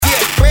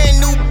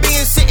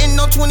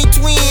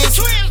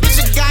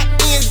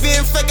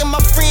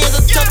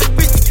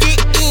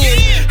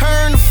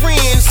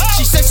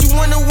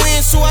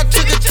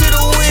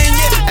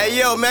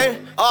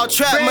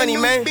trap money,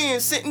 man.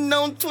 Benz sitting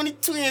on 20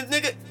 twins,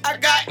 nigga. I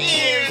got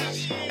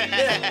ends.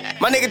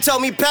 My nigga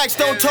told me Pax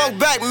don't talk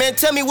back, man.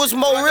 Tell me what's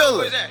more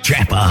realer.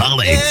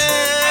 Trapaholics.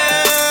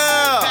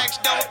 Yeah. Pax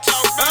don't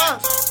talk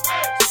back.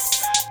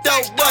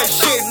 Dope boy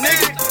shit,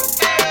 nigga.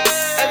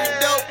 Every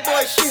dope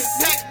boy shit.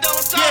 Pax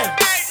don't talk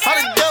back. All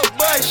the dope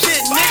boy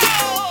shit, nigga.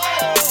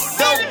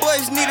 Dope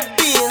boys need a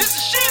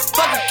Benz.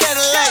 Fuck a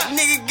Cadillac,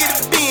 nigga, get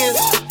a Benz.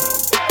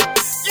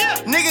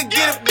 Nigga,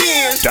 get a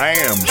Benz.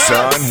 Damn,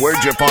 son,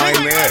 where'd you find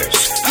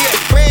this? Yeah,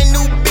 brand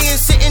new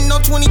Benz sitting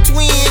on 20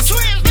 twins.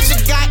 Bitch, I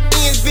got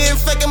ends, been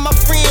fucking my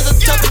friends. I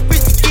told the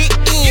bitch to get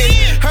in.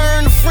 Her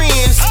and the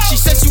friends. She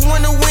said she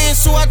wanna win,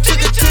 so I took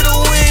her to the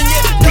win.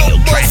 Yeah, Real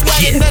dope boy trap swag,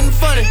 shit. nothing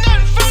funny.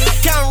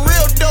 Counting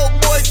real dope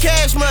boy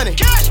cash money.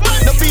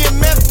 No being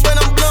meth, but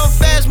I'm blowing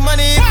fast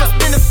money. If I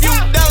spend a few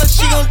dollars,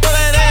 she gon' throw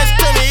that ass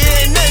to me.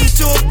 It ain't nothing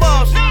to a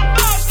boss.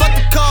 Fuck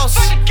the cost.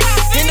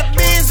 In the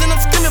Benz and I'm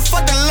screaming,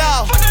 fuck the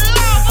law.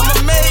 I'm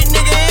a made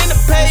nigga and a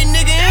paid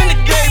nigga and a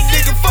grave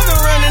nigga. Fuck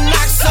around and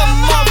knock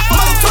something off.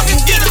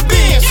 Motherfucking get a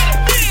Benz.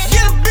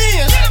 Get a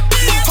Benz.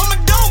 I'm a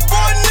dope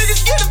boy, nigga,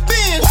 get a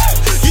Benz.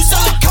 You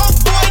sellin' coke,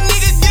 boy,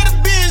 nigga, get a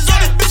Benz.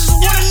 All these bitches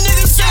want a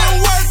nigga selling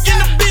work in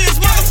the Benz.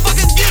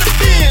 Motherfucker, get a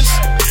Benz.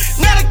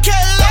 Not a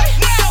Cadillac.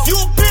 You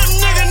a pimp,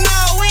 nigga,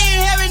 nah, we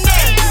ain't having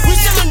that. We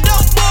sellin'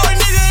 dope, boy,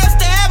 nigga, that's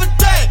the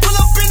habitat. Pull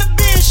up in the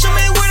Benz, show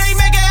me where they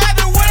make it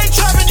happen, where they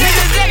trappin'.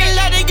 Niggas actin'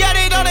 like they got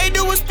it, all they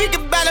do is speak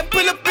about it.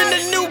 Pull up in the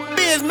new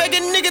Benz, make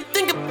a nigga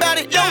think about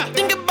it. Don't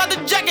think about the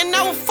jacket,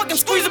 I will fucking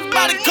squeeze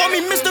about it. Call me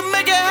Mr.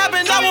 Make It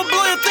Happen, I will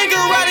blow your thinker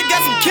right. It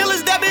got some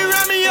killers that be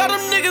around me, all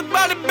them niggas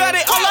bout it.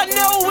 All I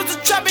know is the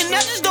trapping,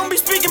 I just don't be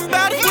speaking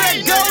about it.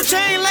 Red gold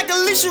chain like a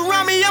leash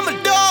around me, I'm a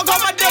dog. All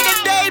my day to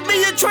day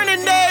be a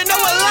training day. No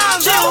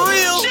alarms, shit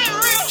real,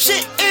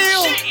 shit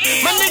ill.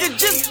 My nigga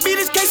just beat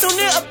his case on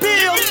their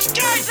appeal.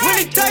 When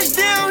he touched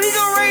down,